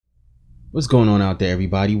What's going on out there,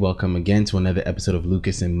 everybody? Welcome again to another episode of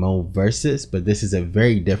Lucas&Moe Versus, but this is a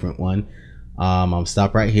very different one. I'll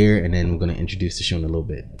stop right here and then we're going to introduce the show in a little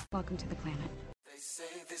bit. Welcome to the planet. They say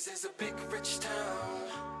this is a big rich town.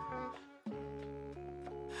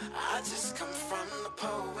 I just come from the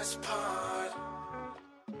poet's part.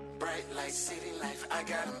 Bright light, city life, I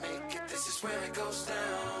gotta make it. This is where it goes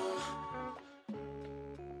down.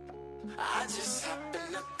 I just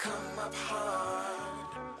happen to come up hard.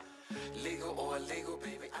 Legal or illegal,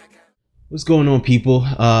 baby, I got. What's going on, people?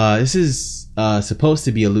 This is supposed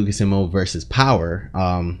to be a Lucas&Moe versus Power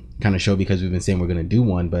kind of show because we've been saying we're going to do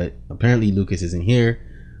one, but apparently Lucas isn't here.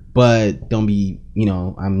 But don't be,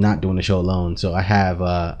 I'm not doing the show alone. So I have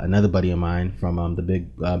another buddy of mine from the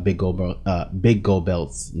Big Gold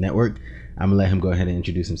Belts Network. I'm gonna let him go ahead and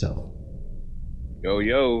introduce himself.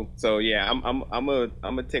 Yo. So yeah, I'm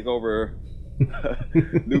gonna take over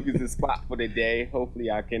Lucas's spot for the day.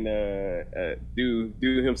 Hopefully I can do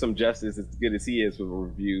him some justice as good as he is with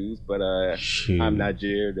reviews. But I'm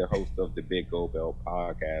Naiger, the host of the Big Gold Belt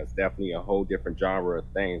podcast. Definitely a whole different genre of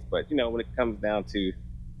things. But when it comes down to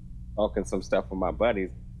talking some stuff with my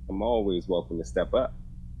buddies, I'm always welcome to step up.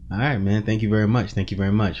 All right, man. Thank you very much.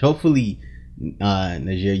 Hopefully,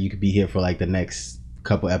 Naiger, you could be here for like the next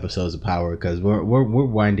couple episodes of Power because we're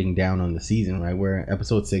winding down on the season, right? We're at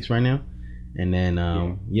episode 6 right now, and then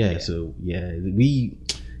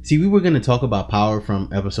we were gonna talk about Power from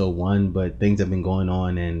episode 1, but things have been going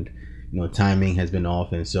on and timing has been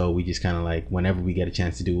off, and so we just kind of like whenever we get a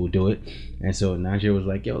chance to do, we'll do it. And so Naiger was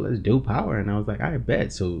like, "Yo, let's do Power," and I was like, "I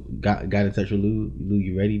bet." So got in touch with Lou. Lou,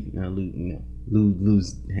 you ready?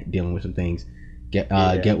 Lou's dealing with some things. Get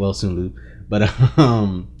well soon, Lou. But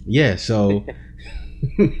so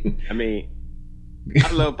I mean,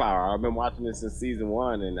 I love Power. I've been watching this since season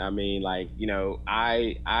 1, and I mean, like,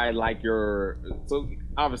 I like your. So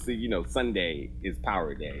obviously, Sunday is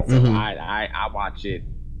Power Day, so I watch it.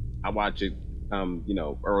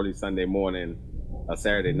 Early Sunday morning,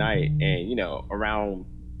 Saturday night, and around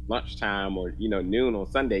lunchtime or noon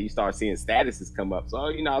on Sunday, you start seeing statuses come up. So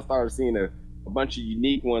I started seeing a bunch of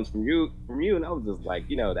unique ones from you, and I was just like,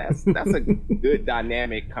 that's a good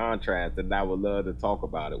dynamic contrast that I would love to talk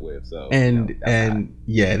about it with. So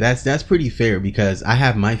that's pretty fair because I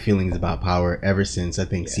have my feelings about Power ever since I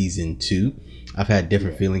think season 2. I've had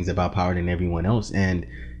different feelings about Power than everyone else, and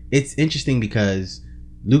it's interesting because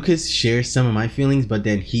Lucas shares some of my feelings, but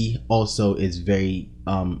then he also is very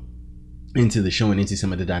into the show and into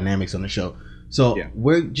some of the dynamics on the show. So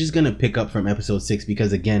we're just gonna pick up from episode 6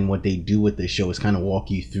 because again, what they do with the show is kind of walk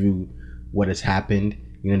you through what has happened,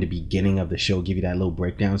 in the beginning of the show, give you that little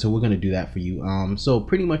breakdown. So we're gonna do that for you. So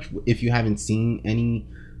pretty much, if you haven't seen any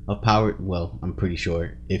of Power, well, I'm pretty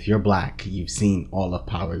sure if you're black, you've seen all of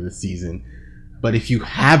Power this season. But if you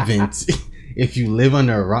haven't, if you live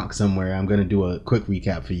under a rock somewhere, I'm gonna do a quick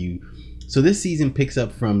recap for you. So this season picks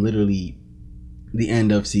up from literally the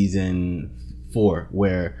end of season 4,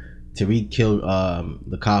 where Tariq killed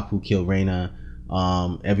the cop who killed Raina.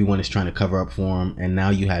 Everyone is trying to cover up for him, and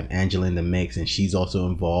now you have Angela in the mix, and she's also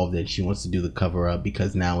involved, and she wants to do the cover up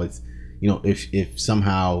because now it's if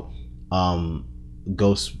somehow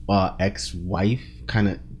Ghost's ex-wife, kind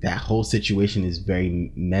of that whole situation is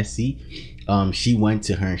very messy. She went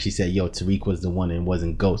to her and she said, "Yo, Tariq was the one and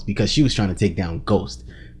wasn't Ghost," because she was trying to take down Ghost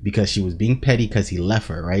because she was being petty because he left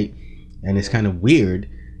her, right? And it's kind of weird,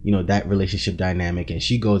 that relationship dynamic. And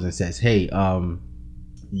she goes and says, "Hey, it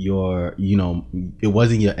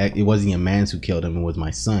wasn't your man's who killed him. It was my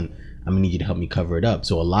son. I'm gonna need you to help me cover it up."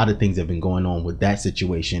 So a lot of things have been going on with that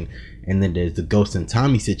situation. And then there's the Ghost and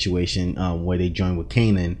Tommy situation, where they join with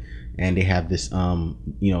Kanan, and they have this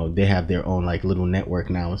they have their own like little network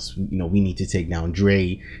now. It's, we need to take down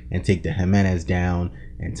Dre and take the Jimenez down,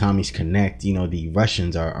 and Tommy's Connect. The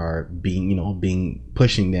Russians are being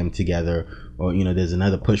pushing them together, or there's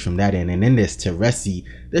another push from that end. And then there's Teresi.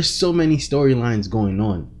 There's so many storylines going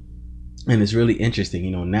on, and it's really interesting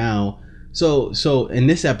now. So in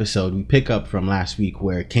this episode, we pick up from last week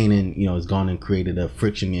where Kanan has gone and created a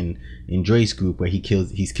friction in Dre's group where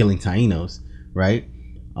he's killing Taínos, right?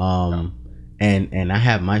 And I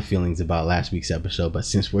have my feelings about last week's episode, but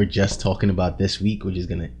since we're just talking about this week, we're just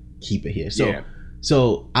gonna keep it here.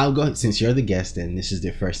 So I'll go, since you're the guest and this is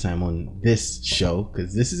your first time on this show,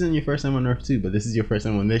 because this isn't your first time on Earth 2, but this is your first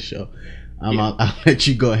time on this show. I'll let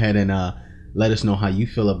you go ahead and let us know how you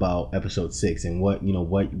feel about episode 6 and what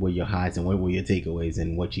were your highs and what were your takeaways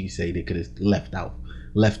and what you say they could have left off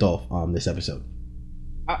this episode.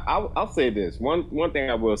 I'll say this. One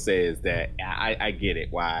thing I will say is that I get it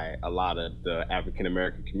why a lot of the African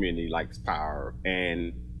American community likes Power,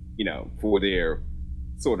 and for their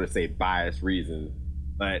sort of say biased reasons,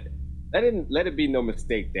 but let it be no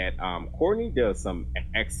mistake that Courtney does some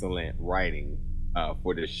excellent writing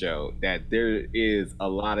for this show. That there is a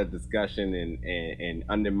lot of discussion and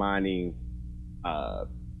undermining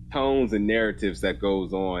tones and narratives that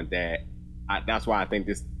goes on. That's why I think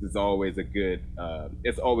this is always a good.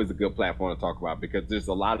 It's always a good platform to talk about because there's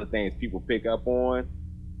a lot of things people pick up on.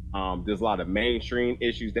 There's a lot of mainstream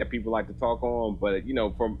issues that people like to talk on, but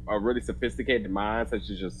from a really sophisticated mind such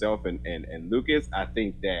as yourself and Lucas, I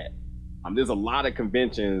think that there's a lot of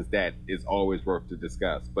conventions that is always worth to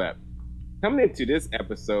discuss. But coming into this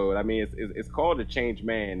episode, I mean, it's called A Changed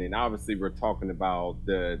Man, and obviously we're talking about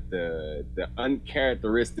the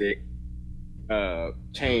uncharacteristic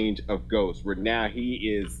change of Ghost, where now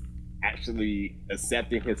he is actually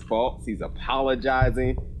accepting his faults. He's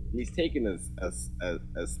apologizing. He's taking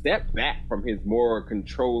a step back from his more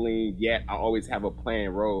controlling, yet I always have a plan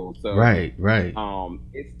role. So right.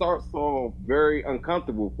 It starts off very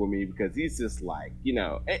uncomfortable for me because he's just like,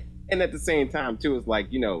 and at the same time too, it's like,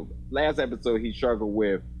 last episode he struggled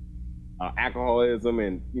with alcoholism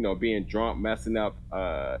and being drunk, messing up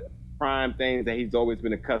prime things that he's always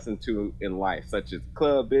been accustomed to in life, such as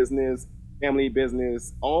club business, family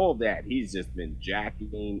business, all that. He's just been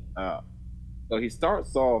jacking up. So he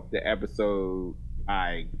starts off the episode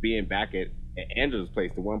by being back at Angela's place,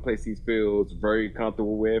 the one place he feels very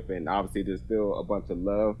comfortable with, and obviously there's still a bunch of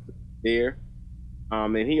love there.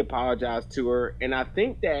 And he apologized to her, and I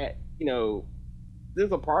think that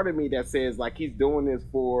there's a part of me that says like he's doing this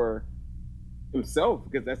for himself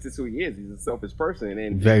because that's just who he is. He's a selfish person,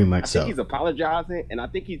 and very much so. I think he's apologizing, and I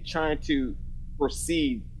think he's trying to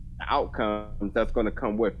foresee the outcomes that's going to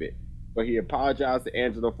come with it. But he apologized to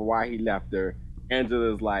Angela for why he left her.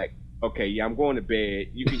 Angela's like, okay, yeah, I'm going to bed.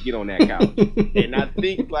 You can get on that couch. And I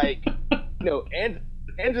think, like,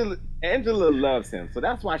 Angela loves him. So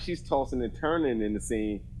that's why she's tossing and turning in the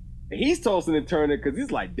scene. And he's tossing and turning because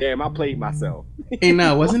he's like, damn, I played myself. Hey,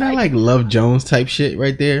 now, wasn't that like Love Jones type shit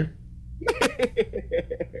right there?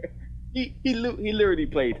 he literally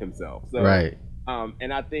played himself. So, right.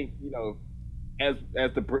 And I think, as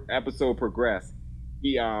the episode progressed,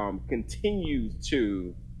 he continues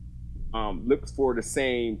to look for the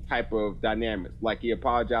same type of dynamics. Like he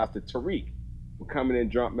apologized to Tariq for coming in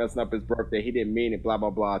drunk, messing up his birthday. He didn't mean it, blah, blah,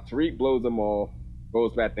 blah. Tariq blows him off,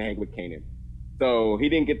 goes back to hang with Kanan. So he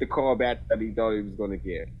didn't get the call back that he thought he was going to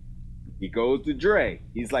get. He goes to Dre.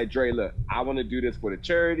 He's like, Dre, look, I want to do this for the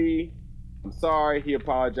charity. I'm sorry. He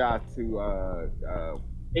apologized to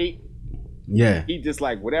Kate. Yeah. He just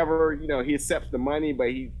like, whatever, he accepts the money, but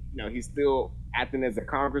he's still acting as a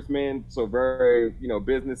congressman, so very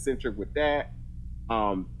business centric with that.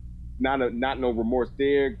 Not no remorse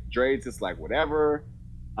there. Dre's just like whatever.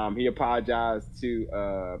 He apologized to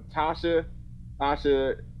Tasha.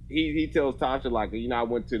 Tasha, he tells Tasha like, I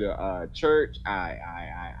went to the church.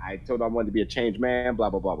 I told her I wanted to be a changed man. Blah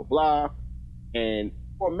blah blah blah blah. And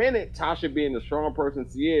for a minute, Tasha being the strong person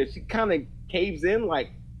she is, she kind of caves in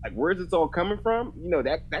like where's this all coming from?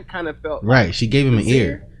 That kind of felt right. Like, she gave him an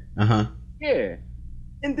ear. Yeah.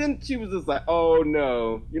 And then she was just like, oh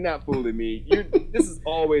no, you're not fooling me. This is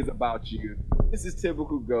always about you. This is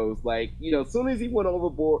typical Ghost. Like, as soon as he went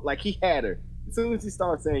overboard, like he had her. As soon as he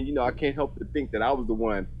started saying, I can't help but think that I was the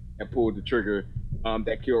one that pulled the trigger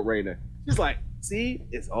that killed Raina. She's like, see,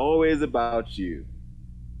 it's always about you.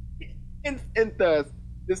 And thus,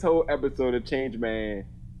 this whole episode of Change Man,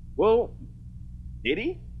 well, did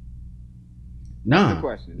he?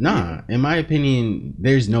 Nah. In my opinion,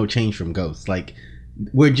 there's no change from Ghost. Like,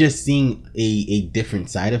 we're just seeing a different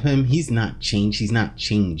side of him. He's not changed. He's not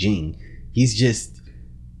changing. He's just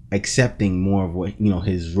accepting more of what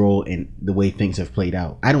his role and the way things have played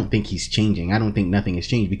out. I don't think he's changing. I don't think nothing has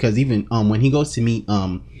changed because even when he goes to meet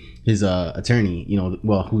his attorney,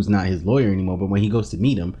 who's not his lawyer anymore, but when he goes to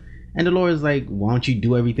meet him, and the lawyer's like, why don't you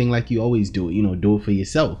do everything like you always do it? Do it for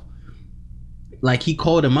yourself. Like, he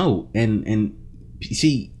called him out, and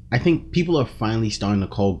see, I think people are finally starting to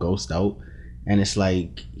call Ghost out, and it's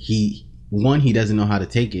like he doesn't know how to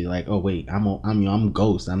take it. Like, oh wait, I'm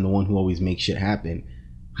Ghost. I'm the one who always makes shit happen.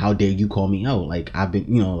 How dare you call me out? Like, I've been,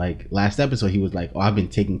 like last episode he was like, oh, I've been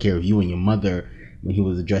taking care of you and your mother when he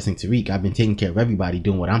was addressing Tariq. I've been taking care of everybody,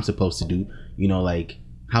 doing what I'm supposed to do. Like,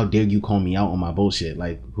 how dare you call me out on my bullshit?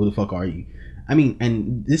 Like, who the fuck are you? I mean,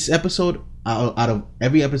 and this episode, out of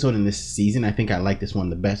every episode in this season, I think I like this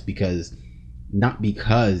one the best because. Not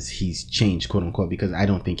because he's changed, quote unquote, because I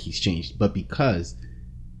don't think he's changed, but because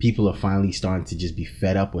people are finally starting to just be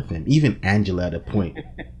fed up with him. Even Angela at a point.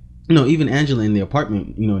 Even Angela in the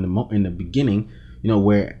apartment, in the beginning,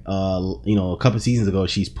 where a couple seasons ago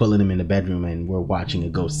she's pulling him in the bedroom and we're watching a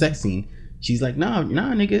ghost sex scene. She's like, nah,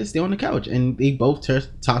 nigga, stay on the couch. And they both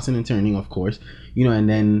tossing and turning, of course, and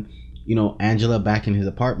then Angela back in his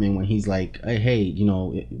apartment when he's like, hey,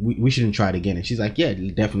 we shouldn't try it again. And she's like, yeah,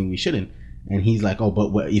 definitely we shouldn't. And he's like, oh,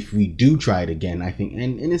 but what if we do try it again? I think,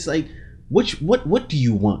 and it's like, what do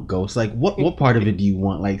you want, Ghost? Like, what part of it do you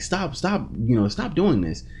want? Like, stop doing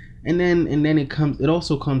this. And then it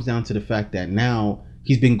also comes down to the fact that now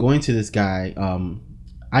he's been going to this guy.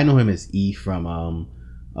 I know him as E from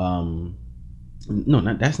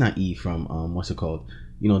that's not E from what's it called?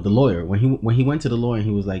 The lawyer. When he went to the lawyer,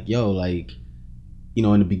 he was like, yo, like,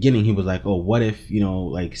 in the beginning he was like, oh, what if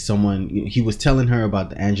like someone, he was telling her about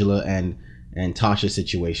the Angela and Tasha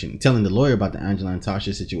situation, telling the lawyer about the Angela and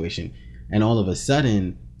Tasha situation, and all of a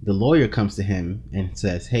sudden the lawyer comes to him and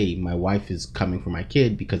says, hey, my wife is coming for my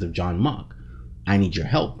kid because of John Mock. I need your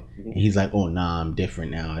help. And he's like, oh, nah, I'm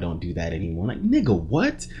different now. I don't do that anymore. I'm like, nigga,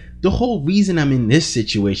 what? The whole reason I'm in this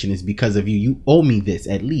situation is because of you. You owe me this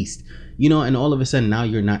at least. And all of a sudden now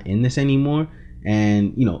you're not in this anymore.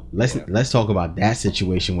 And, let's talk about that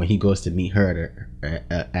situation when he goes to meet her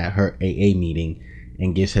at her AA meeting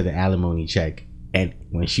and gives her the alimony check. And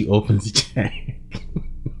when she opens the check...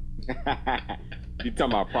 You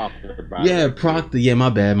talking about Proctor? Yeah, Proctor. Yeah,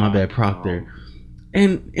 my bad, Proctor.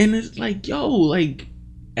 And it's like, yo, like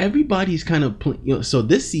everybody's kind of so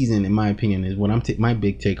this season, in my opinion, is what my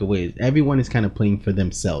big takeaway is everyone is kind of playing for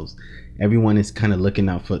themselves. Everyone is kind of looking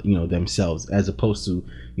out for themselves, as opposed to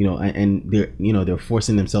and they're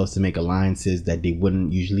forcing themselves to make alliances that they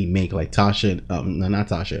wouldn't usually make, like Tasha, not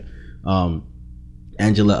Tasha,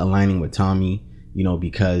 Angela aligning with Tommy,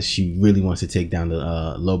 because she really wants to take down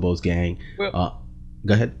the Lobos gang.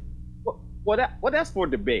 Go ahead. Well, that's for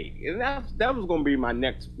debate, and that was going to be my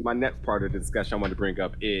next part of the discussion I want to bring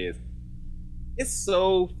up. Is it's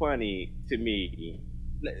so funny to me.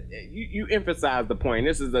 You emphasize the point.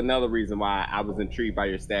 This is another reason why I was intrigued by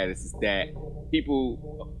your status, is that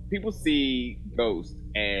people see Ghost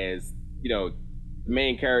as the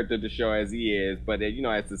main character of the show as he is, but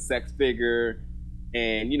as a sex figure,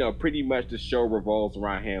 and pretty much the show revolves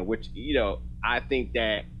around him, which I think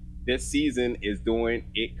that this season is doing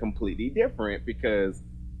it completely different, because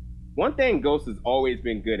one thing Ghost has always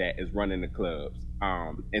been good at is running the clubs.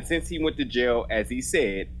 And since he went to jail, as he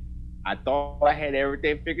said, I thought I had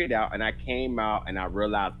everything figured out, and I came out and I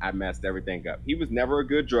realized I messed everything up. He was never a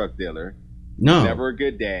good drug dealer. No. Never a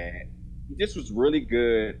good dad. He just was really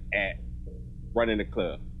good at running the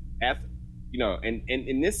club. And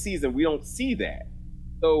in this season, we don't see that.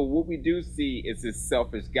 So what we do see is this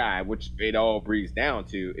selfish guy, which it all breeds down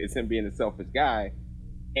to, is him being a selfish guy.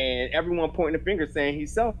 And everyone pointing the finger saying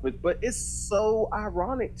he's selfish. But it's so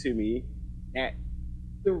ironic to me that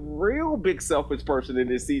the real big selfish person in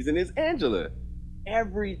this season is Angela.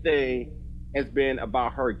 Everything has been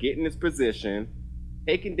about her getting this position,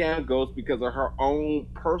 taking down Ghost because of her own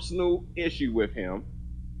personal issue with him,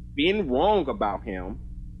 being wrong about him.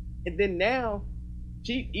 And then now,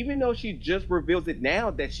 even though she just reveals it now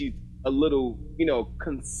that she's a little,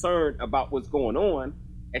 concerned about what's going on,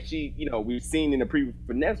 and she, we've seen in the preview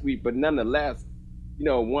for next week, but nonetheless,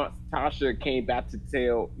 once Tasha came back to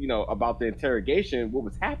tell, about the interrogation, what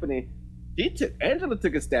was happening, Angela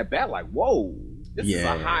took a step back, like, whoa, this is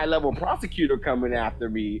a high level prosecutor coming after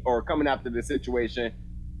me, or coming after the situation.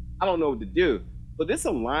 I don't know what to do. So this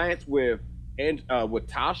alliance with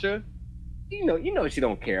Tasha, she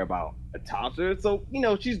don't care about Tasha. So,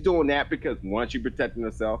 she's doing that because, one, she's protecting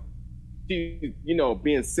herself. She's,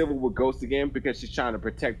 being civil with Ghost again because she's trying to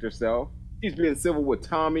protect herself. She's being civil with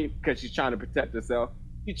Tommy because she's trying to protect herself.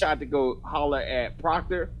 She tried to go holler at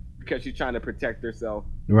Proctor because she's trying to protect herself.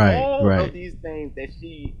 Right, all right. of these things that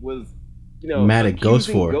she was, mad at Ghost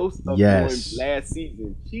for. Ghost of doing last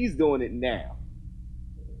season, she's doing it now.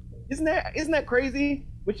 Isn't that crazy?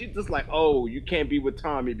 But she's just like, oh, you can't be with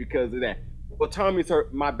Tommy because of that. Well, Tommy's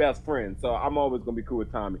my best friend, so I'm always gonna be cool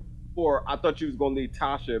with Tommy. Or I thought you was gonna leave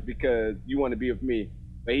Tasha because you want to be with me,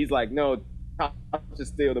 but he's like, no, Tasha's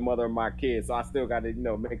still the mother of my kids, so I still got to,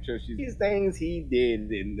 make sure she's. These things he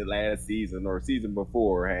did in the last season or season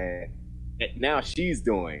before, and now she's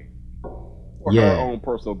doing for her own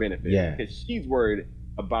personal benefit, because she's worried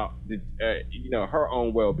about her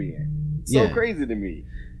own well-being. So crazy to me.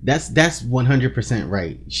 That's 100%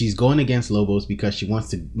 right. She's going against Lobos because she wants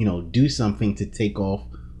to, do something to take off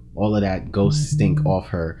all of that Ghost stink off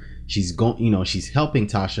her. She's going, she's helping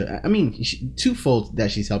Tasha. I mean, twofold that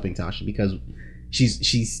she's helping Tasha, because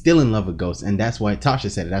she's still in love with Ghost, and that's why Tasha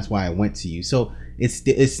said it. That's why I went to you. So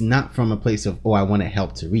it's not from a place of, oh, I want to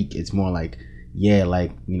help Tariq. It's more like, yeah,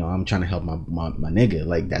 like, you know, I'm trying to help my nigga.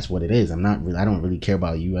 Like, that's what it is. I don't really care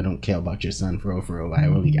about you. I don't care about your son for real.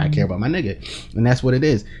 I care about my nigga. And that's what it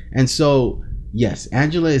is. And so, yes,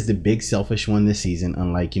 Angela is the big selfish one this season,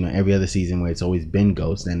 unlike, you know, every other season where it's always been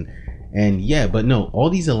Ghost. And yeah, but no, all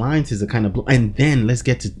these alliances are kind of and then let's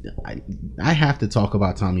get to I have to talk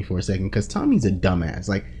about Tommy for a second, because Tommy's a dumbass.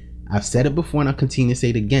 Like, I've said it before and I'll continue to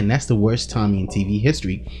say it again. That's the worst Tommy in TV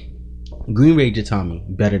history. Green Ranger Tommy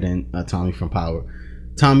better than Tommy from Power.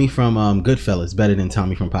 Tommy from Goodfellas better than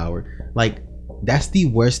Tommy from Power. Like, that's the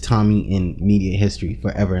worst Tommy in media history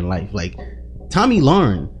forever in life. Like, Tommy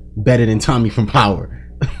Lauren better than Tommy from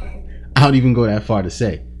Power. I don't even go that far to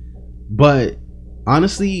say. But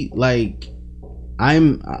honestly, like,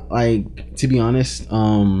 I'm like, to be honest,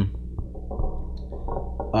 hello.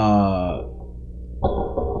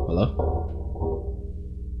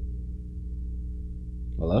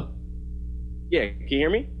 Yeah, can you hear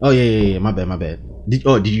me? Oh yeah. My bad.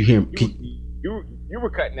 Did you hear me? You were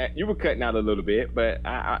cutting out a little bit, but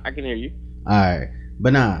I can hear you. All right,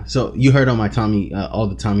 but nah. So you heard on my Tommy, all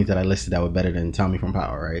the Tommies that I listed that were better than Tommy from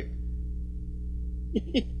Power, right?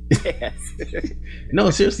 Yes.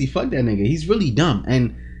 No, seriously, fuck that nigga. He's really dumb.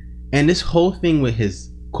 And this whole thing with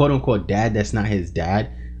his quote unquote dad that's not his dad,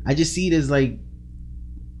 I just see it as like,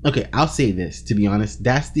 okay, I'll say this, to be honest,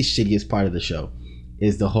 that's the shittiest part of the show,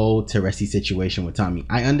 is the whole Teresi situation with Tommy.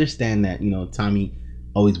 I understand that, you know, Tommy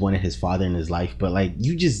always wanted his father in his life, but like,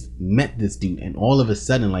 you just met this dude and all of a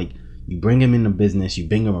sudden, like, you bring him in the business, you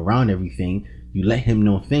bring him around everything, you let him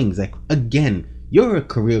know things. Like, again, you're a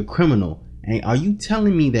career criminal. And are you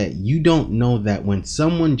telling me that you don't know that when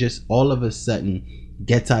someone just all of a sudden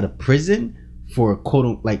gets out of prison for a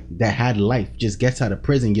quote, like, that had life, just gets out of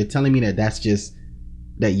prison, you're telling me that that's just,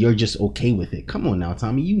 that you're just okay with it? Come on now,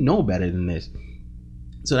 Tommy, you know better than this.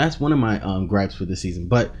 So that's one of my gripes for this season.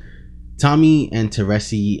 But Tommy and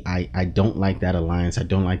Teresi, I don't like that alliance. I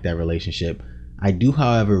don't like that relationship. I do,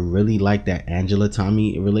 however, really like that Angela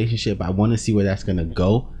Tommy relationship. I want to see where that's gonna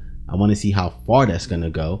go. I want to see how far that's gonna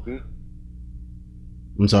go.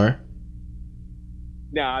 I'm sorry.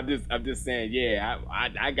 No, I'm just saying. Yeah,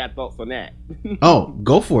 I got thoughts on that. Oh,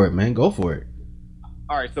 go for it, man. Go for it.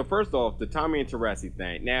 All right. So first off, the Tommy and Teresi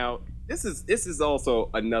thing. Now, this is also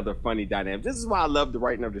another funny dynamic. This is why I love the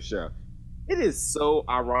writing of the show. It is so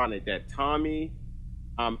ironic that Tommy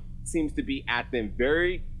seems to be acting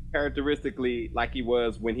very characteristically like he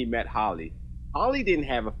was when he met Holly. Holly didn't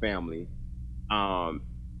have a family.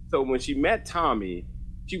 So when she met Tommy,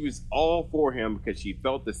 she was all for him because she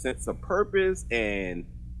felt the sense of purpose and,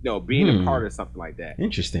 you know, being a part of something like that.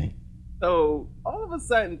 Interesting. So all of a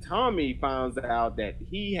sudden, Tommy finds out that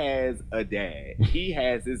he has a dad. He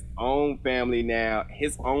has his own family now,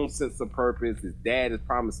 his own sense of purpose. His dad has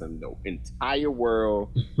promised him the entire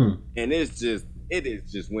world, and it just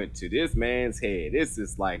went to this man's head. It's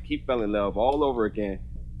just like he fell in love all over again,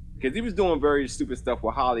 because he was doing very stupid stuff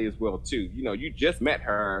with Holly as well too. You know, you just met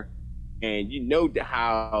her, and you know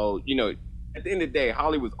how, you know, at the end of the day,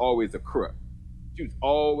 Holly was always a crook. She was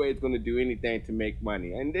always going to do anything to make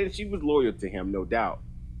money. And then she was loyal to him, no doubt.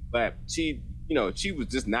 But she, you know, she was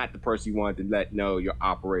just not the person you wanted to let know your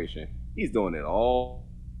operation. He's doing it all.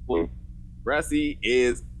 Rusty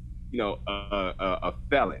is, you know, a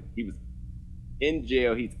felon. He was in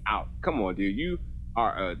jail. He's out. Come on, dude. You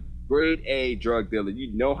are a grade A drug dealer.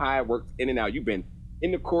 You know how it works in and out. You've been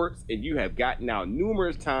in the courts and you have gotten out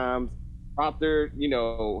numerous times. Proctor, you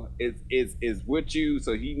know, is with you,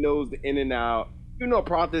 so he knows the in and out. You know,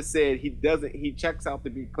 Proctor said he checks out to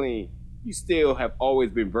be clean. You still have always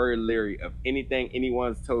been very leery of anything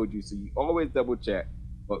anyone's told you, so you always double check.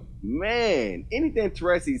 But man, anything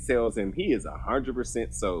Teresi tells him, he is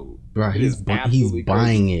 100% sold. Bro, he's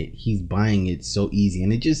buying it. He's buying it so easy,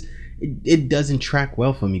 and it doesn't track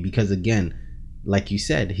well for me, because again, like you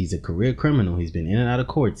said, he's a career criminal. He's been in and out of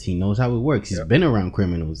courts. He knows how it works. He's been around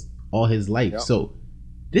criminals all his life. So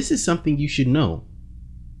this is something you should know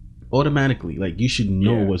automatically. Like, you should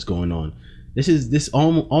know what's going on. This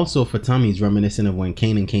also for Tommy's reminiscent of when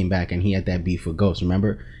Kanan came back and he had that beef with Ghost,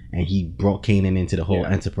 remember? And he brought Kanan into the whole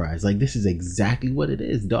enterprise. Like, this is exactly what it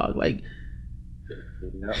is, dog. Like,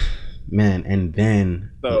 man. And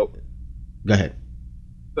then go ahead.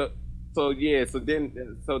 So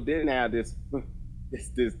then now this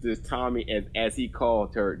Tommy, as he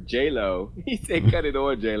called her, J-Lo, he said cut it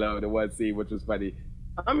on J-Lo in the one scene, which was funny.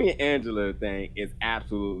 Tommy and Angela thing is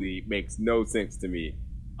absolutely makes no sense to me.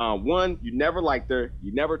 One, you never liked her,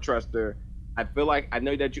 you never trust her. I feel like, I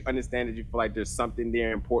know that you understand that you feel like there's something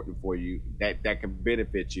there important for you that can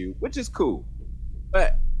benefit you, which is cool.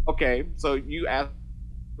 But okay, so you asked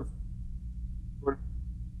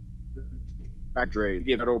Dre, you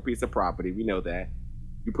give her a piece of property. We know that.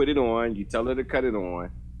 You put it on. You tell her to cut it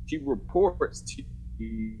on. She reports to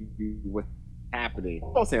you what's happening.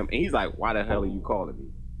 Calls him, and he's like, "Why the hell are you calling me?"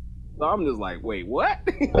 So I'm just like, "Wait, what?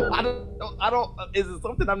 I don't. Is it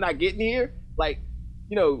something I'm not getting here? Like,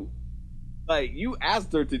 you know, like you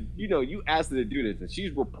asked her to do this, and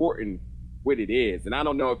she's reporting what it is. And I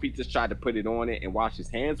don't know if he just tried to put it on it and wash his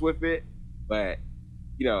hands with it, but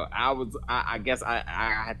I guess I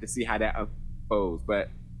had to see how that unfolds. But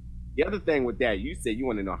the other thing with that, you said you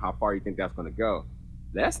want to know how far you think that's going to go.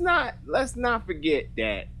 Let's not forget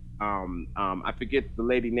that. I forget the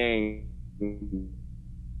lady name.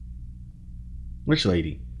 Which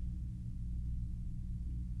lady?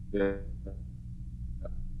 The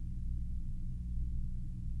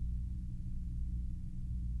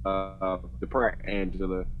prayer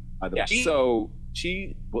Angela. So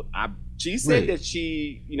she said that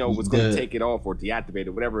she was going to take it off or deactivate it,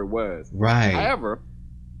 whatever it was. Right. However,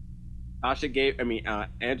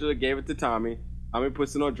 Angela gave it to Tommy. Tommy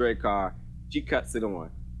puts it on Dre's car. She cuts it on.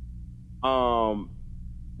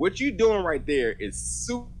 What you doing right there is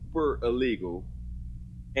super illegal,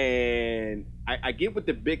 and I get what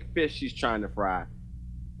the big fish she's trying to fry,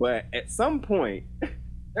 but at some point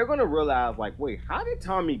they're gonna realize, like, wait, how did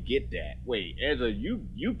Tommy get that? Wait, Angela,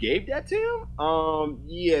 you gave that to him?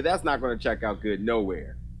 Yeah, that's not gonna check out good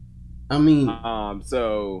nowhere. I mean,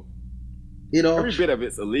 so every bit of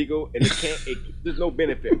it's illegal, and there's no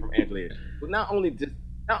benefit from Angela. But not only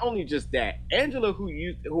just that, Angela,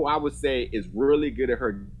 who I would say is really good at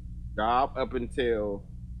her job up until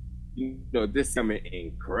this becoming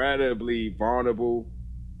incredibly vulnerable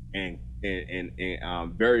and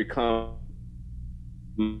very clumsy.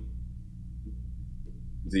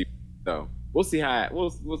 So we'll see how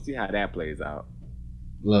that plays out.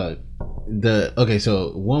 Look,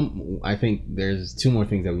 so I think there's two more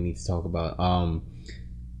things that we need to talk about.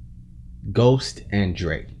 Ghost and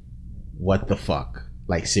Dre. What the fuck?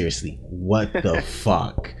 Like, seriously, what the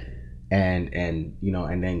fuck? And then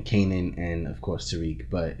Kanan and of course Tariq.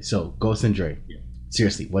 But so Ghost and Dre. Yeah.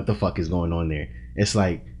 Seriously, what the fuck is going on there? It's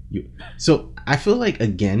like so I feel like,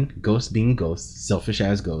 again, Ghost being Ghost, selfish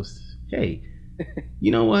ass Ghost. Hey,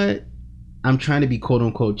 you know what? I'm trying to be quote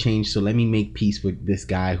unquote changed, so let me make peace with this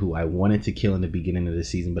guy who I wanted to kill in the beginning of the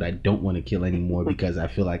season, but I don't want to kill anymore because I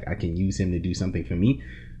feel like I can use him to do something for me.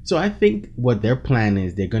 So I think what their plan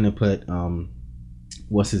is, they're gonna put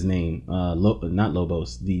what's his name? Not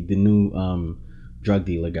Lobos, the new drug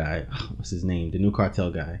dealer guy. What's his name? The new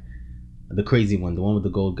cartel guy, the crazy one, the one with the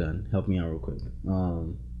gold gun. Help me out real quick.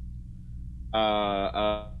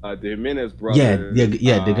 The Jimenez brother.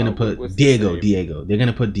 Yeah. They're gonna put Diego. They're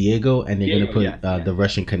gonna put Diego, and they're gonna put the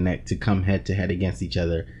Russian Connect to come head to head against each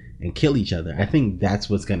other and kill each other. I think that's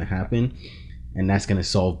what's gonna happen, and that's gonna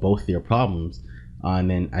solve both their problems. And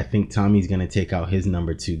then I think Tommy's gonna take out his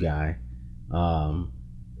number 2 guy.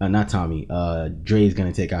 Not Tommy. Dre's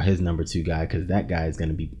gonna take out his number 2 guy because that guy is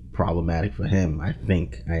gonna be problematic for him. I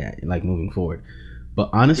think. I like moving forward. But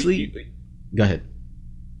honestly, go ahead.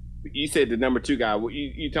 You said the number 2 guy.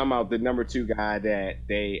 You talking about the number 2 guy that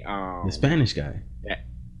they the Spanish guy,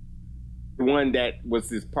 the one that was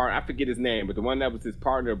his partner. I forget his name, but the one that was his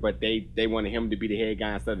partner. But they wanted him to be the head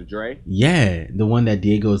guy instead of Dre. Yeah, the one that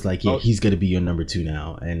Diego's like, he's gonna be your number 2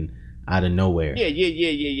 now, and out of nowhere. Yeah.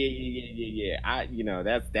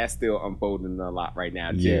 That's still unfolding a lot right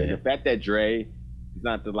now too. Yeah. The fact that Dre is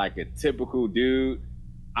not a typical dude.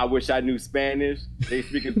 I wish I knew Spanish. They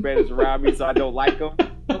speaking Spanish around me, so I don't like them.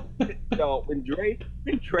 When Dre,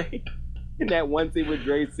 in that one scene where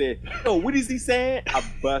Dre said, what is he saying? I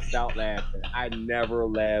bust out laughing. I never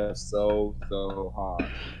laughed so hard.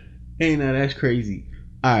 Hey, now that's crazy.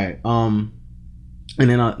 All right, and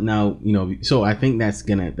then so I think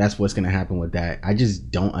that's what's gonna happen with that. I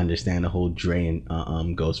just don't understand the whole Dre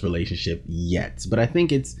and Ghost relationship yet, but I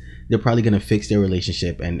think they're probably gonna fix their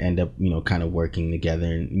relationship and end up kind of working together,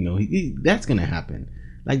 and that's gonna happen.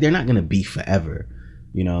 Like, they're not gonna be forever.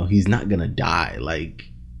 He's not gonna die. Like,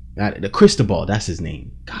 the Cristobal, that's his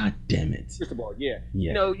name. God damn it. Cristobal, yeah.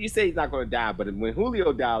 You say he's not gonna die, but when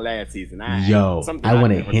Julio died last season, I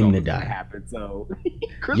wanted him to die. Happen, so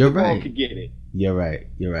Cristobal You're right. could get it. You're right.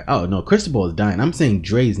 Oh no, Cristobal is dying. I'm saying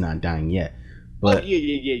Dre's not dying yet. But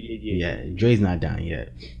yeah, Dre's not dying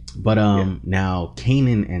yet. But now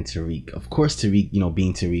Kanan and Tariq. Of course, Tariq,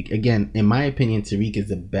 being Tariq. Again, in my opinion, Tariq is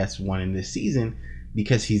the best one in this season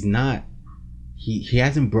because he's not. He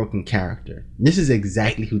hasn't broken character. This is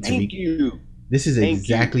exactly who Tariq. This is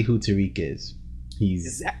exactly who Tariq is.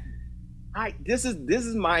 This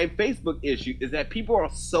is my Facebook issue, is that people are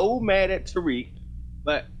so mad at Tariq,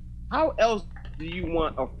 but how else do you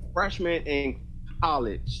want a freshman in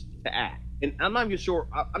college to act? And I'm not even sure.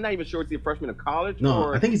 I'm not even sure it's a freshman in college. No,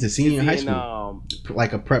 or I think it's a senior in high in, school,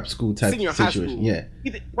 like a prep school type senior situation. High school.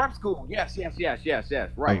 Yeah, Prep school. Yes.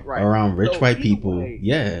 Right. Around rich white people. Way,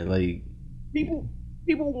 yeah, like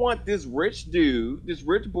people want this rich dude, this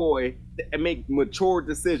rich boy, to make mature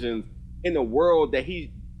decisions in a world that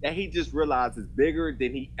he just realized is bigger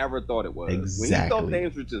than he ever thought it was. Exactly. When he thought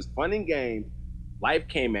things were just fun and games, life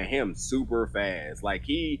came at him super fast. Like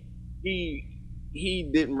he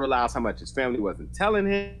didn't realize how much his family wasn't telling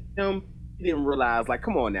him. He didn't realize, like,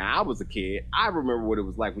 come on now, I was a kid. I remember what it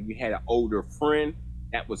was like when you had an older friend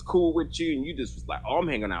that was cool with you, and you just was like, oh, I'm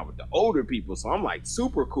hanging out with the older people, so I'm like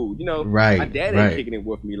super cool. You know, right, my dad ain't kicking it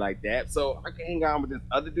with me like that, so I can hang out with this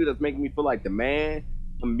other dude that's making me feel like the man.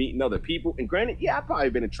 I'm meeting other people, and granted, yeah, I've probably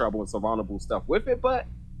been in trouble and some vulnerable stuff with it, but at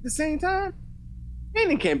the same time,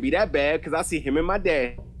 Kanan can't be that bad because I see him and my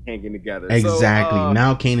dad hanging together. Exactly. So,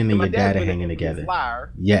 now Kanan and your dad are been hanging together.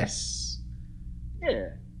 Liar. Yes. Yeah.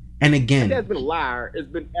 And again, my dad's been a liar. It's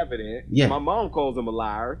been evident. Yeah. My mom calls him a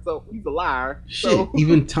liar, so he's a liar. Shit. So,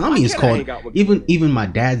 even Tommy is called. Even my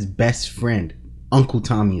dad's best friend, Uncle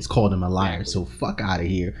Tommy, has called him a liar. Exactly. So fuck out of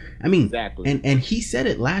here. I mean, exactly. And he said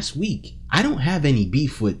it last week. I don't have any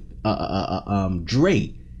beef with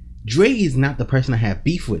Dre. Dre is not the person I have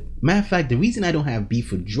beef with. Matter of fact, the reason I don't have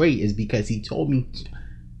beef with Dre is because he told me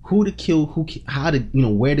who to kill, how to,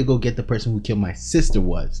 where to go get the person who killed my sister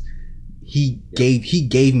was. He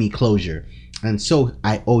gave me closure, and so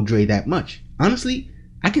I owe Dre that much. Honestly,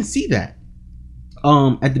 I can see that.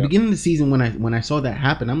 At the beginning of the season, when I saw that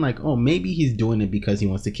happen, I'm like, oh, maybe he's doing it because he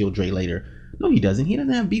wants to kill Dre later. No, he doesn't. He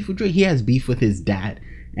doesn't have beef with Dre. He has beef with his dad,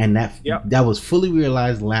 and that was fully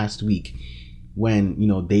realized last week when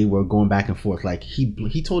they were going back and forth. Like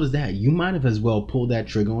he told his dad, you might have as well pulled that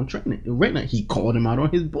trigger on Trent. He called him out on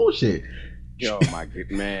his bullshit. Yo, my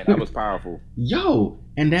good man, that was powerful. Yo,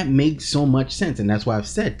 and that makes so much sense, and that's why I've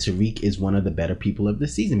said Tariq is one of the better people of the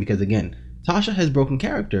season, because again, Tasha has broken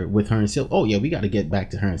character with her and Silver. Oh yeah, we got to get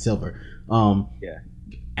back to her and Silver.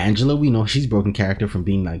 Angela, we know she's broken character from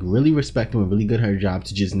being like really respectful and really good at her job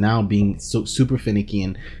to just now being so super finicky.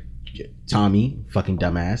 And Tommy, fucking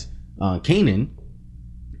dumbass. Kanan,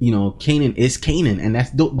 Kanan is Kanan, and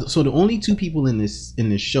that's so the only two people in this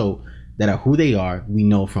show that are who they are, we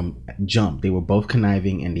know from jump. They were both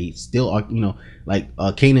conniving, and they still are.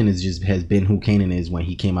 Kanan has been who Kanan is when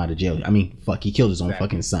he came out of jail. I mean, fuck, he killed his own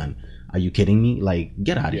fucking son. Are you kidding me? Like,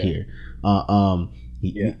 get out of here.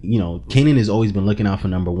 Kanan has always been looking out for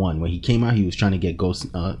number one. When he came out, he was trying to get Ghost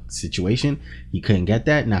situation. He couldn't get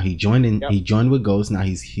that. Now he joined in. He joined with Ghost. Now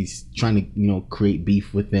he's trying to create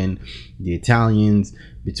beef within the Italians,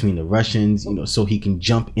 between the Russians, so he can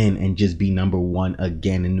jump in and just be number one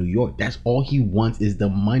again in New York. That's all he wants is the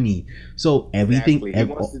money. So everything he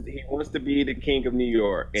wants to be the king of New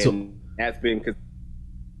York, and that's been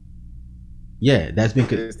that's been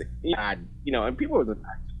and people have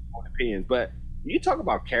opinions, but you talk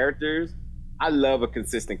about characters. I love a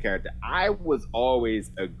consistent character. I was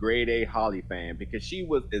always a grade A Holly fan because she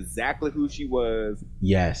was exactly who she was.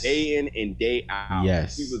 Yes. Day in and day out.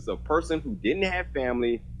 Yes. She was a person who didn't have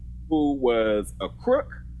family, who was a crook,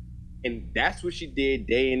 and that's what she did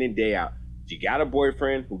day in and day out. She got a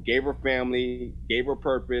boyfriend who gave her family, gave her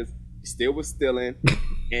purpose, still was stealing,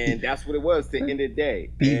 and that's what it was to the end of the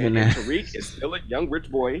day. And Tariq is still a young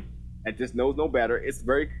rich boy that just knows no better. It's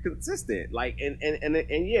very consistent. Like and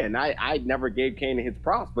I never gave Kanan his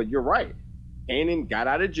props, but you're right. Kanan got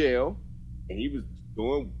out of jail, and he was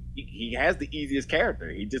doing. He has the easiest character.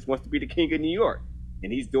 He just wants to be the king of New York,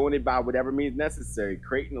 and he's doing it by whatever means necessary,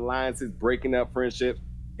 creating alliances, breaking up friendships,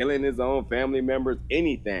 killing his own family members,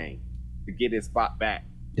 anything to get his spot back.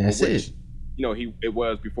 That's it. It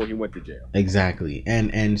was before he went to jail. Exactly,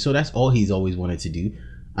 and so that's all he's always wanted to do.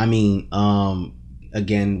 I mean,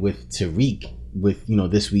 again with Tariq, with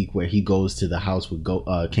this week where he goes to the house with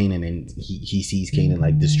Kanan, and he sees Kanan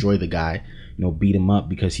like destroy the guy, beat him up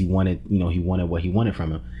because he wanted what he wanted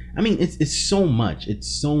from him. I mean, it's so much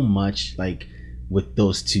like with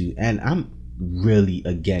those two, and I'm really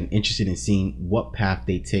again interested in seeing what path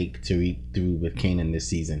they take Tariq through with Kanan this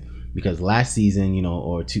season, because last season,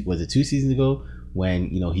 was it 2 seasons ago when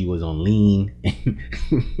he was on lean,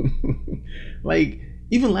 like.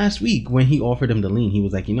 Even last week when he offered him the lean, he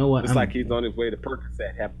was like, you know what? It's like he's on his way to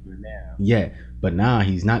Percocet happening now. Yeah, but now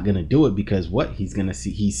he's not going to do it because he's going to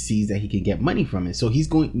see, he sees that he can get money from it. So he's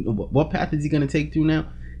going, what path is he going to take through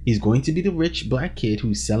now? He's going to be the rich black kid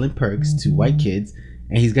who's selling perks to white kids,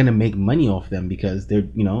 and he's going to make money off them because they're,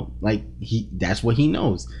 that's what he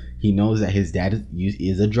knows. He knows that his dad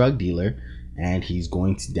is a drug dealer, and he's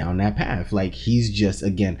going to down that path. Like, he's just,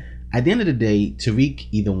 again, at the end of the day, Tariq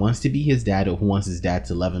either wants to be his dad or who wants his dad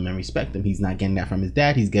to love him and respect him. He's not getting that from his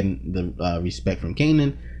dad. He's getting the respect from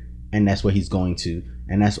Kanan, and that's what he's going to.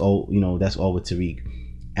 And that's all, that's all with Tariq.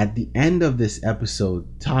 At the end of this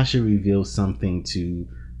episode, Tasha reveals something to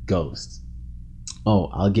Ghost. Oh,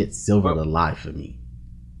 I'll get Silver to lie for me.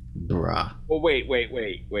 Bruh. Well, wait.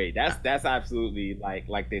 That's absolutely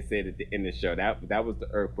like they said in the show. That was the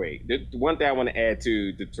earthquake. The one thing I want to add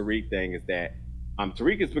to the Tariq thing is that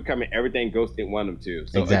Tariq is becoming everything Ghost didn't want him to.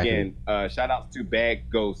 So exactly. Again, shout outs to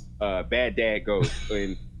Bad Dad Ghost,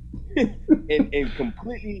 and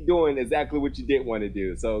completely doing exactly what you didn't want to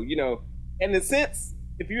do. So in a sense,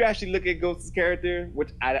 if you actually look at Ghost's character, which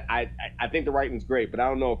I think the writing's great, but I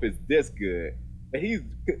don't know if it's this good. But he's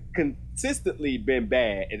consistently been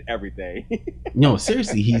bad at everything. No,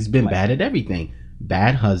 seriously, he's been bad at everything.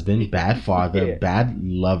 Bad husband, bad father, bad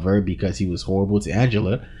lover because he was horrible to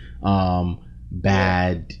Angela.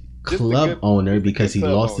 Bad club owner because he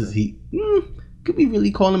lost his. Could we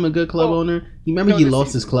really call him a good club owner? You remember he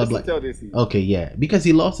lost his club okay, yeah, because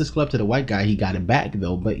he lost his club to the white guy. He got it back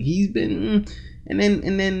though, but he's been. And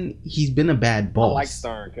then he's been a bad boss. I like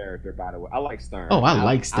Stern character, by the way. I like Stern. Oh, I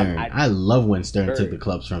like Stern. I love when Stern took the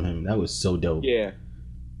clubs from him. That was so dope. Yeah.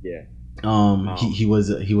 He was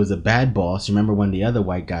a bad boss. Remember when the other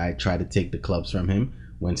white guy tried to take the clubs from him?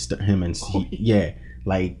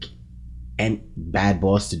 And bad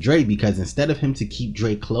boss to Dre, because instead of him to keep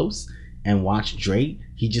Dre close and watch Dre,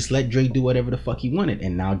 he just let Dre do whatever the fuck he wanted.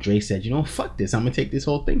 And now Dre said, fuck this. I'm gonna take this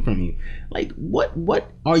whole thing from you. Like, what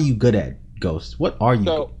are you good at, Ghost? What are you?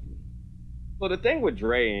 So the thing with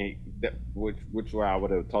Dre, which I would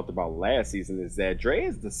have talked about last season, is that Dre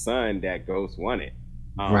is the son that Ghost wanted.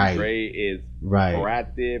 Right. Dre is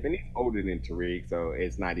proactive, and he's older than Tariq, so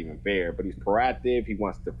it's not even fair. But he's proactive. He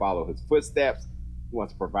wants to follow his footsteps. He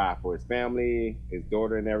wants to provide for his family, his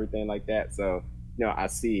daughter, and everything like that. So I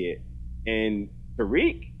see it. And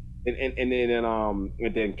Tariq, and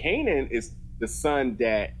then Kanan is the son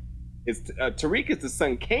that. Tariq is the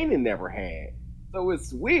son Kanan never had, so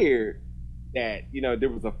it's weird that there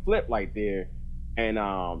was a flip like there, and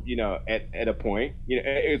at a point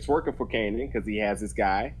it's working for Kanan because he has this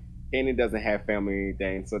guy. Kanan doesn't have family or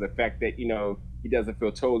anything, so the fact that he doesn't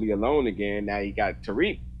feel totally alone again. Now he got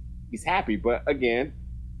Tariq, he's happy. But again,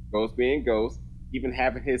 Ghost being Ghost, even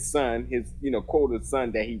having his son, his quoted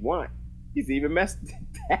son that he wants, he's even messed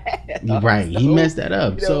that up. Right, so, he messed that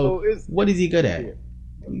up. So what is he good at? Yeah.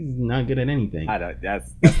 He's not good at anything.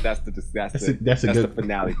 That's the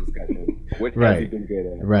finale discussion. What has he been good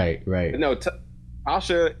at? Right. But no,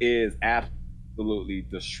 Tasha is absolutely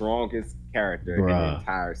the strongest character in the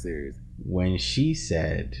entire series. When she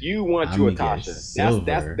said, "You want you a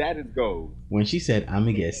Tasha," that is gold. When she said, "I'm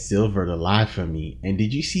gonna get Silver to lie for me," and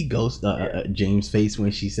did you see Ghost James' face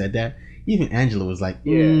when she said that? Even Angela was like,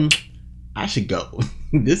 "I should go.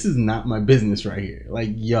 This is not my business right here."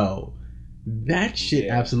 Like, yo. That shit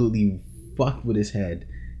absolutely fucked with his head,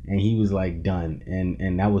 and he was like done,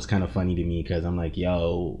 and that was kind of funny to me because I'm like,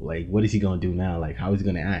 yo, like, what is he gonna do now? Like, how is he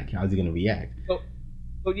gonna act? How is he gonna react? So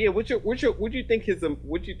yeah, what do you think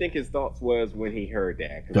his thoughts was when he heard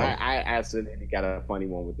that? Because I absolutely got a funny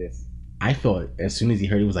one with this. I thought as soon as he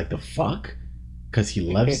heard it was like, the fuck, because he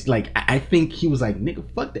loves like I think he was like, nigga,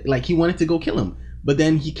 fuck that. Like, he wanted to go kill him, but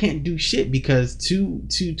then he can't do shit because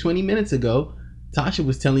 20 minutes ago. Tasha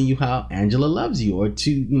was telling you how Angela loves you, or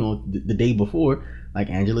the day before, like,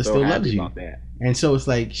 Angela still loves you. And so it's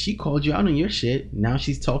like, she called you out on your shit. Now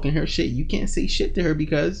she's talking her shit. You can't say shit to her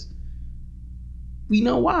because we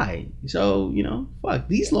know why. So, fuck.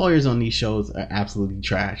 These lawyers on these shows are absolutely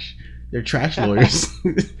trash. They're trash lawyers.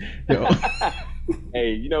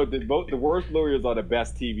 Hey, the worst lawyers are the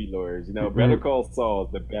best TV lawyers. Better Call Saul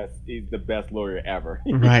is the best. He's the best lawyer ever.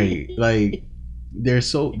 Right. Like, they're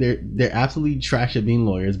absolutely trash at being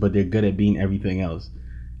lawyers, but they're good at being everything else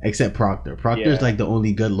except Proctor. Proctor's like the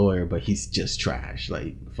only good lawyer, but he's just trash.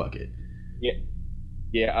 Like, fuck it.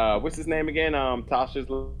 What's his name again? Tasha's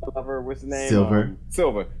lover. What's his name? Silver.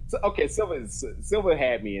 Silver. Silver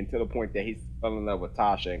had me until the point that he fell in love with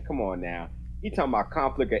Tasha. And come on now, he talking about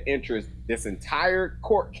conflict of interest this entire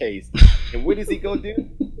court case, and what is he gonna do?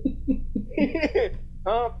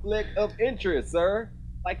 Conflict of interest, sir.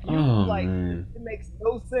 Like, man. It makes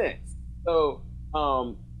no sense. So,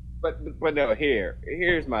 but no,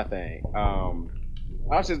 here's my thing.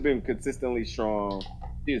 Asha's been consistently strong.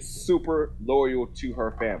 She is super loyal to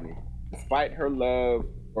her family, despite her love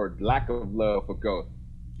or lack of love for Ghost.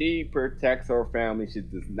 She protects her family. She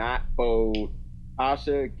does not fold.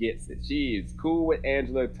 Asha gets it. She is cool with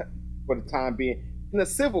Angela for the time being. in a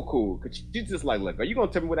civil cool, because she's just like, look, are you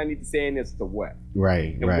gonna tell me what I need to say in this or what?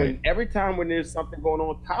 Right, and right. Every time when there's something going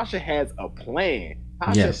on, Tasha has a plan.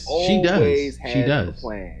 Tasha yes, always she does. A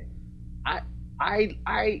plan.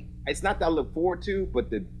 I it's not that I look forward to, but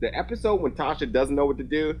the episode when Tasha doesn't know what to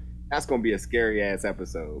do, that's gonna be a scary ass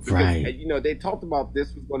episode. Because, right. You know, they talked about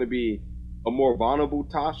this was gonna be a more vulnerable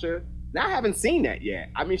Tasha. Now I haven't seen that yet.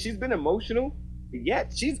 I mean, she's been emotional, but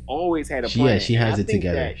yet she's always had a plan. Yeah, she has it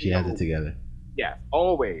together. She has it together. Yeah,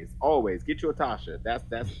 always get you a Tasha. That's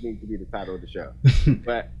needs to be the title of the show.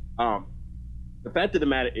 But the fact of the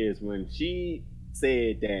matter is, when she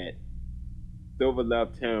said that Silver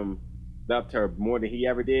loved her more than he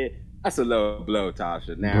ever did, that's a low blow,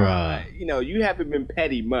 Tasha. Now, you know, you haven't been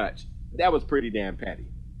petty much. That was pretty damn petty.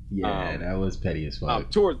 Yeah, that was petty as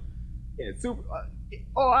fuck. Super.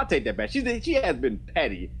 I'll take that back. She has been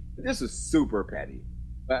petty. This was super petty.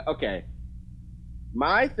 But okay.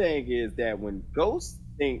 My thing is that when Ghost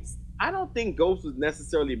thinks, I don't think Ghost was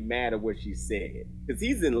necessarily mad at what she said, because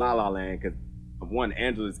he's in La La Land. Because one,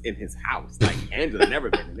 Angela's in his house. Like, Angela never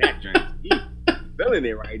been in that journey. He's feeling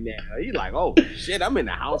it right now. He's like, oh shit, I'm in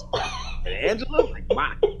the house. And Angela, like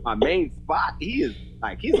my main spot. He's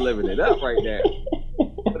living it up right now.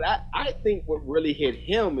 But I think what really hit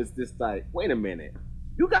him is this, like, wait a minute,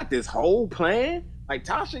 you got this whole plan? Like,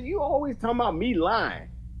 Tasha, you always talking about me lying.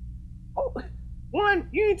 Oh, one,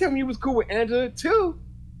 you didn't tell me you was cool with Angela. Two,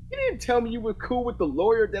 you didn't tell me you were cool with the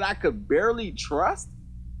lawyer that I could barely trust.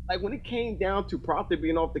 Like, when it came down to Proctor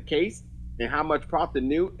being off the case and how much Proctor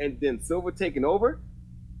knew, and then Silver taking over,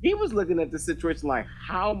 he was looking at the situation like,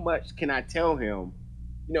 how much can I tell him,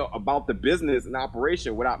 you know, about the business and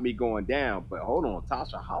operation without me going down? But hold on,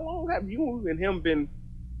 Tasha, how long have you and him been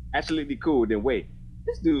absolutely cool? Then wait,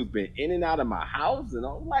 this dude's been in and out of my house, and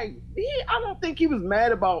I'm like, I don't think he was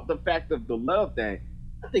mad about the fact of the love thing.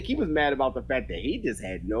 I think he was mad about the fact that he just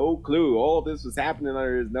had no clue all this was happening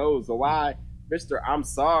under his nose. So why, Mr. I'm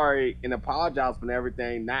sorry and apologize for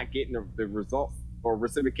everything, not getting the results or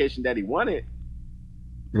reciprocation that he wanted.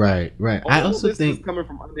 Right. I also this think is coming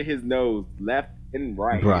from under his nose, left and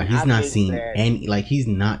right. Bro, he's not seeing he's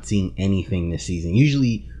not seeing anything this season.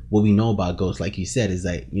 Usually what we know about Ghost, like you said, is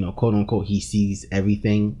that, you know, quote unquote, he sees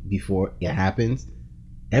everything before it happens.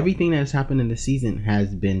 Everything that's happened in the season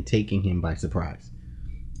has been taking him by surprise.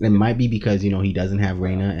 It might be because, you know, he doesn't have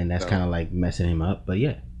Raina, and that's kind of like messing him up. But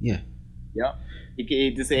yeah. Yep.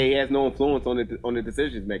 He just say he has no influence on the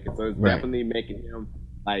decisions making, so it's definitely making him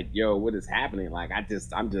like, yo, what is happening? Like, I'm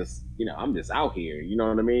just out here. You know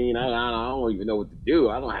what I mean? I don't even know what to do.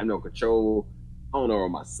 I don't have no control. I don't know where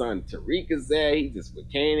my son Tariq is at. He's just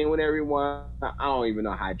vacating with everyone. I don't even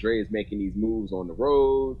know how Dre is making these moves on the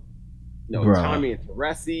road. You know, Tommy and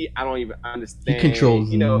Teresi, I don't even understand. He controls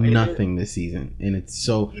nothing this season, and it's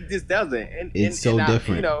so he just doesn't. And it's so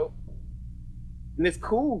different. You know, and it's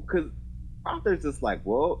cool because Arthur's just like,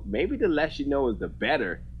 well, maybe the less you know is the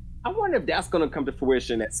better. I wonder if that's going to come to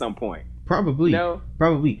fruition at some point. Probably.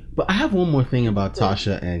 Probably. But I have one more thing about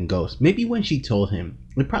Tasha and Ghost. Maybe when she told him,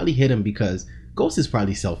 it probably hit him because Ghost is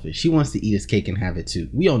probably selfish. She wants to eat his cake and have it too.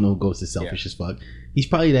 We all know Ghost is selfish as fuck. He's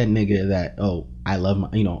probably that nigga that, oh, I love my,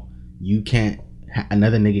 you know, you can't,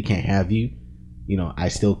 another nigga can't have you. You know, I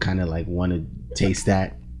still kind of like want to taste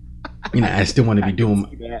that. You know, I still want to be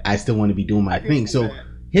doing my thing. So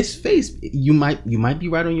his face, you might be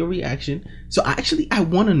right on your reaction. So I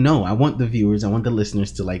want to know. I want the viewers, I want the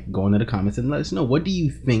listeners to like go into the comments and let us know, what do you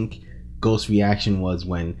think Ghost's reaction was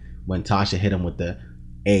when Tasha hit him with the,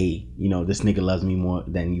 hey, you know, this nigga loves me more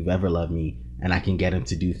than you've ever loved me, and I can get him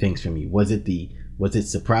to do things for me. Was it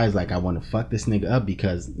surprise, like I want to fuck this nigga up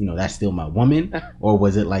because, you know, that's still my woman? Or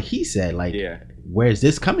was it like he said, like, where's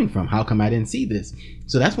this coming from? How come I didn't see this?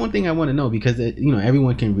 So that's one thing I want to know, because you know,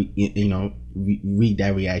 everyone can read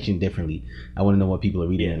that reaction differently. I want to know what people are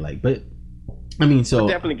reading it like. But I mean, so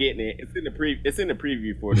we're definitely getting it. It's in the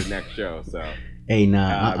preview for the next show. So hey,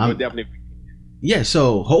 I'm definitely. Yeah,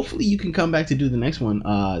 so hopefully you can come back to do the next one.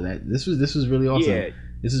 This was really awesome. Yeah.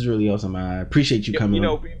 This is really awesome. I appreciate you coming. You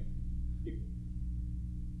know,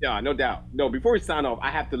 yeah, no doubt. No, before we sign off, I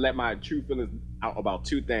have to let my true feelings out about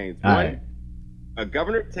two things. One,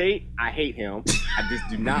 Governor Tate, I hate him. I just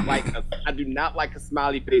do not like a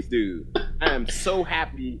smiley face dude. I am so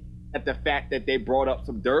happy at the fact that they brought up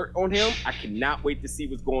some dirt on him. I cannot wait to see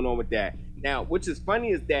what's going on with that. Now, which is funny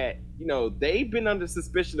is that, you know, they've been under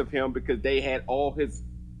suspicion of him because they had all his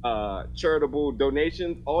charitable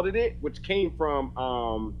donations audited, which came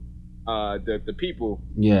from the people.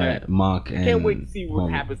 Yeah, Mock. I can't wait to see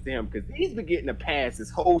what happens to him, because he's been getting a pass this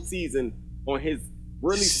whole season on his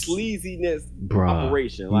really sleaziness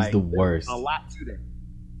operation. He's like, the worst. A lot to that.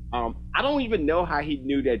 I don't even know how he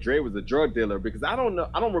knew that Dre was a drug dealer because I don't know.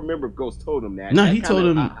 I don't remember if Ghost told him that. No, that he told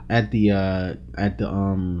him at the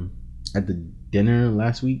dinner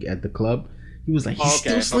last week at the club. He was like, he's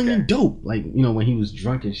still slinging dope. Like, you know, when he was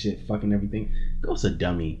drunk and shit, fucking everything. Ghost's a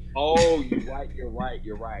dummy. Oh, you're right.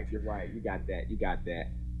 You got that.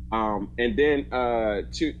 And then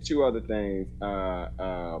two other things.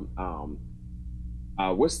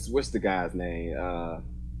 What's the guy's name?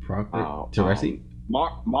 Proctor Teresi?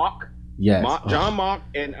 Mark. Yes. John Mark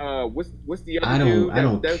and what's the other dude? I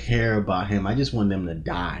don't care about him. I just want them to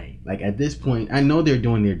die. Like, at this point, I know they're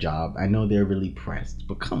doing their job. I know they're really pressed,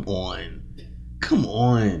 but come on.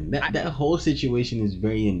 That whole situation is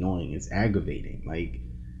very annoying. It's aggravating. Like,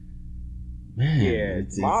 man. Yeah,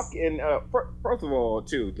 Mark and first of all,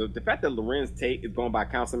 too, the fact that Lorenz Tate is going by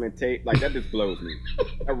Councilman Tate, like, that just blows me.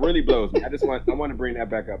 That really blows me. I want to bring that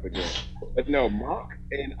back up again. But no, Mark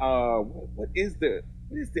and what is the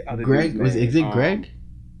other Greg? Is it Greg?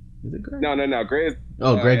 Is it Greg? No. Greg.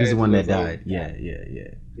 Greg is the one that died. Yeah.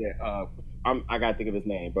 I gotta think of his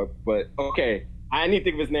name, but okay. I need to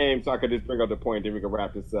think of his name so I could just bring up the point, then we can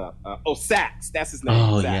wrap this up. Sax. That's his name.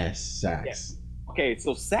 Oh, Sax. yes, Sax. Yes. Okay,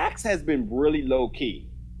 so Sax has been really low key.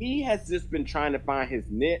 He has just been trying to find his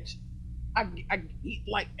niche.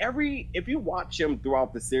 If you watch him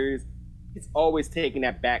throughout the series, it's always taking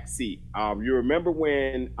that back seat. You remember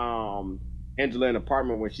when Angela in the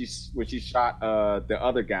apartment when she shot the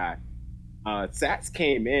other guy. Sax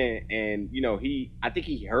came in and I think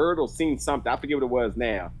he heard or seen something. I forget what it was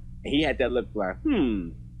now. And he had that look like,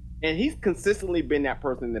 And he's consistently been that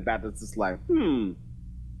person in the back that's just like,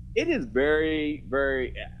 It is very,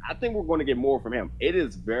 very, I think we're going to get more from him. It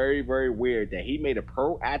is very, very weird that he made a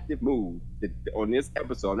proactive move on this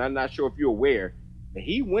episode. And I'm not sure if you're aware that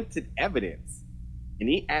he went to evidence and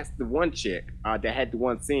he asked the one chick that had the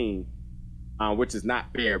one scene, which is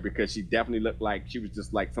not fair because she definitely looked like she was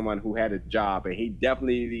just like someone who had a job, and he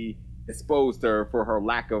definitely exposed her for her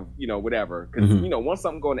lack of, whatever. Because, once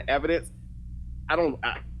something goes into evidence, at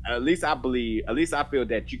least I feel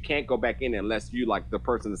that you can't go back in unless you like the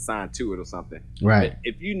person assigned to it or something. Right. But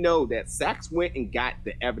if you know that Sax went and got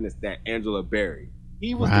the evidence that Angela buried,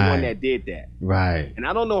 he was the one that did that. Right. And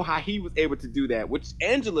I don't know how he was able to do that, which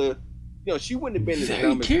Angela, she wouldn't have been as very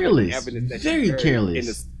dumb as careless. Evidence that very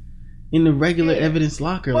careless. In the regular evidence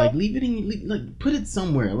locker, like leave it in, like put it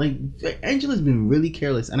somewhere. Like Angela's been really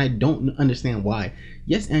careless, and I don't understand why.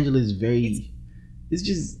 Yes, Angela is very. It's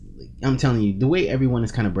just, I'm telling you, the way everyone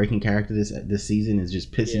is kind of breaking character this season is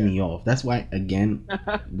just pissing me off. That's why, again,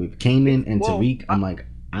 with Kanan and Tariq, I'm like,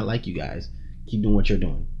 I like you guys. Keep doing what you're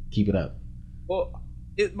doing. Keep it up. Well,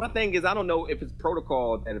 my thing is, I don't know if it's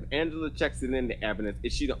protocol that if Angela checks it in the evidence,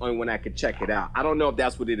 is she the only one that can check it out? I don't know if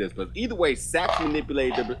that's what it is, but either way, Sax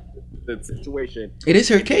manipulated the situation. It is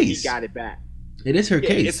her case. He got it back. It is her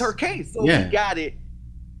case. It's her case. So he got it.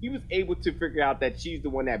 He was able to figure out that she's the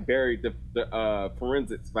one that buried the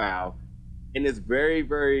forensics file. And it's very,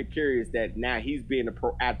 very curious that now he's being the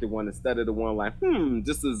proactive one instead of the one like,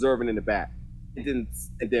 just observing in the back. And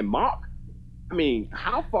then Mark, I mean,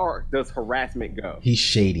 how far does harassment go? He's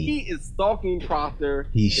shady. He is stalking Proctor.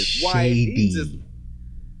 He's shady.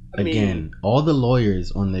 Again, all the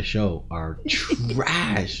lawyers on the show are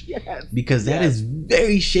trash. Because that is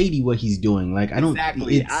very shady what he's doing. Like, I don't.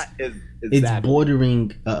 Exactly. It's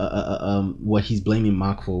bordering what he's blaming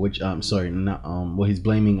Mock for, which what he's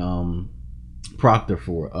blaming Proctor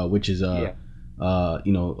for, which is what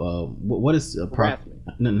is harassment?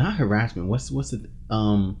 No, not harassment. What's the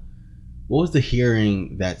what was the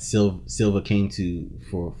hearing that Silva came to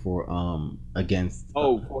for against?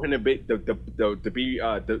 For him to be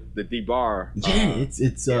the D-bar.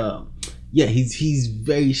 He's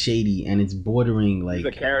very shady, and it's bordering like he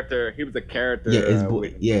was a character.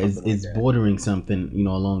 It's bordering something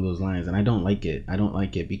along those lines, and I don't like it.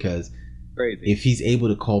 Because crazy. If he's able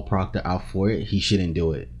to call Proctor out for it, he shouldn't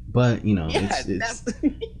do it. But it's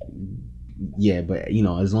but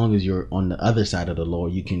as long as you're on the other side of the law,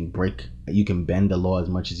 you can bend the law as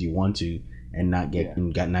much as you want to and not get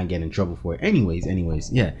in trouble for it. Anyways,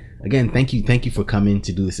 again, thank you for coming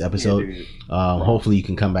to do this episode. Hopefully you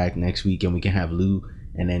can come back next week and we can have Lou,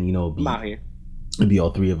 and then be all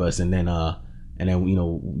three of us, and then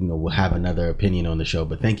we'll have another opinion on the show.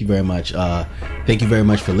 But thank you very much for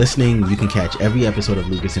listening. You can catch every episode of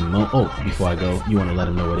Lucas and Mo. Before I go, you want to let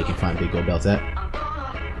them know where they can find Big Gold Belts at?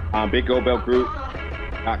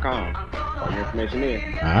 BigGoldBeltGroup.com. All your information in.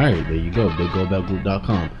 Alright, there you go.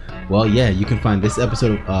 BigGoldBeltGroup.com. Well, yeah, you can find this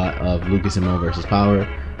episode of Lucas and Mo versus Power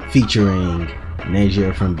featuring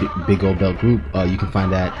Naiger from Big Gold Belt Group. You can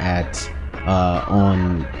find that at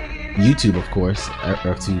on YouTube, of course.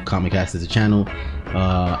 Earth 2 Comic Cast is a channel.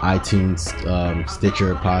 iTunes,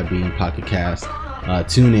 Stitcher, Podbean, Pocket Cast,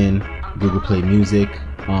 TuneIn, Google Play Music,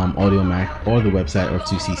 Audio Mac, or the website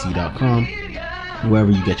earth2cc.com.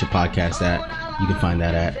 Wherever you get your podcast at, you can find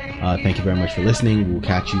that at. Thank you very much for listening. We'll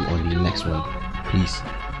catch you on the next one. Peace.